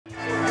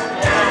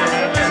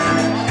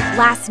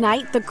Last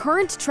night, the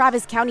current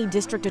Travis County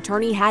District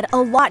Attorney had a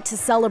lot to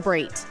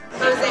celebrate.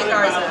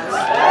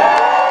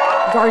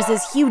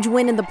 Garza's huge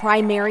win in the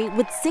primary,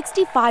 with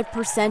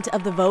 65%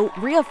 of the vote,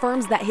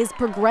 reaffirms that his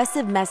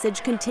progressive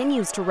message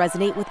continues to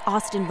resonate with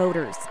Austin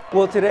voters.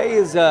 Well, today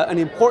is an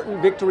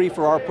important victory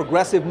for our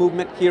progressive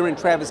movement here in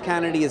Travis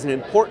County. Is an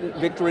important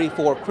victory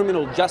for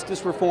criminal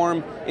justice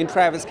reform in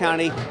Travis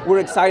County. We're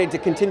excited to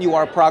continue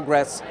our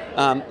progress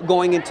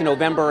going into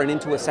November and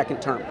into a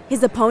second term.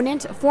 His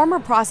opponent, former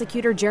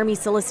prosecutor Jeremy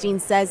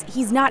Sylestine, says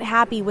he's not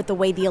happy with the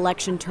way the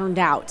election turned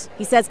out.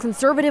 He says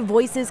conservative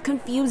voices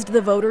confused the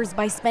voters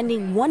by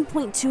spending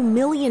 $1.2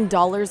 million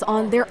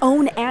on their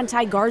own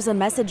anti-Garza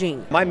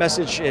messaging. My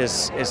message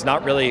is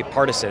not really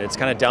partisan. It's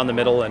kind of down the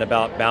middle and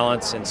about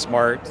balance and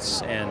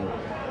smarts and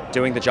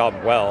doing the job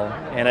well.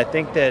 And I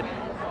think that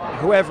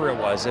whoever it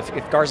was, if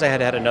Garza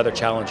had had another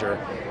challenger,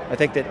 I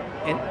think that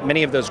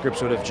many of those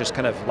groups would have just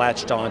kind of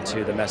latched on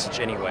to the message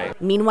anyway.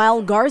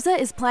 Meanwhile, Garza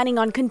is planning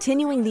on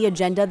continuing the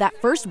agenda that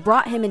first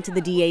brought him into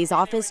the DA's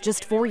office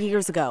just 4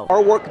 years ago.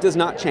 Our work does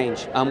not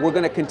change. We're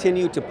going to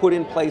continue to put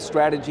in place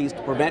strategies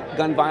to prevent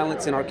gun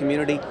violence in our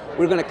community.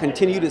 We're going to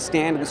continue to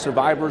stand with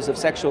survivors of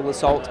sexual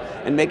assault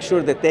and make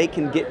sure that they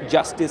can get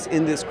justice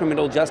in this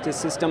criminal justice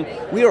system.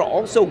 We are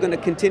also going to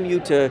continue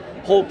to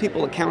hold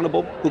people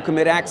accountable who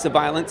commit acts of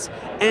violence,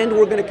 and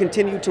we're going to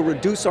continue to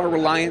reduce our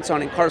reliance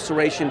on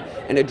incarceration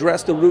and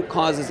address the root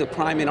causes of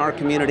crime in our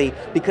community,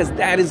 because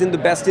that is in the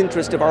best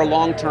interest of our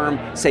long-term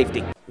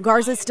safety.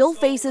 Garza still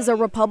faces a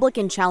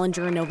Republican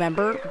challenger in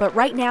November, but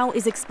right now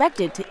is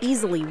expected to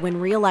easily win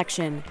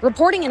re-election.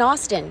 Reporting in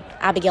Austin,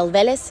 Abigail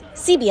Velez,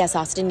 CBS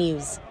Austin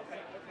News.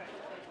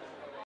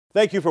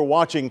 Thank you for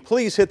watching.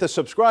 Please hit the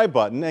subscribe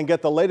button and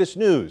get the latest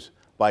news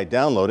by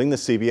downloading the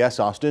CBS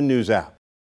Austin News app.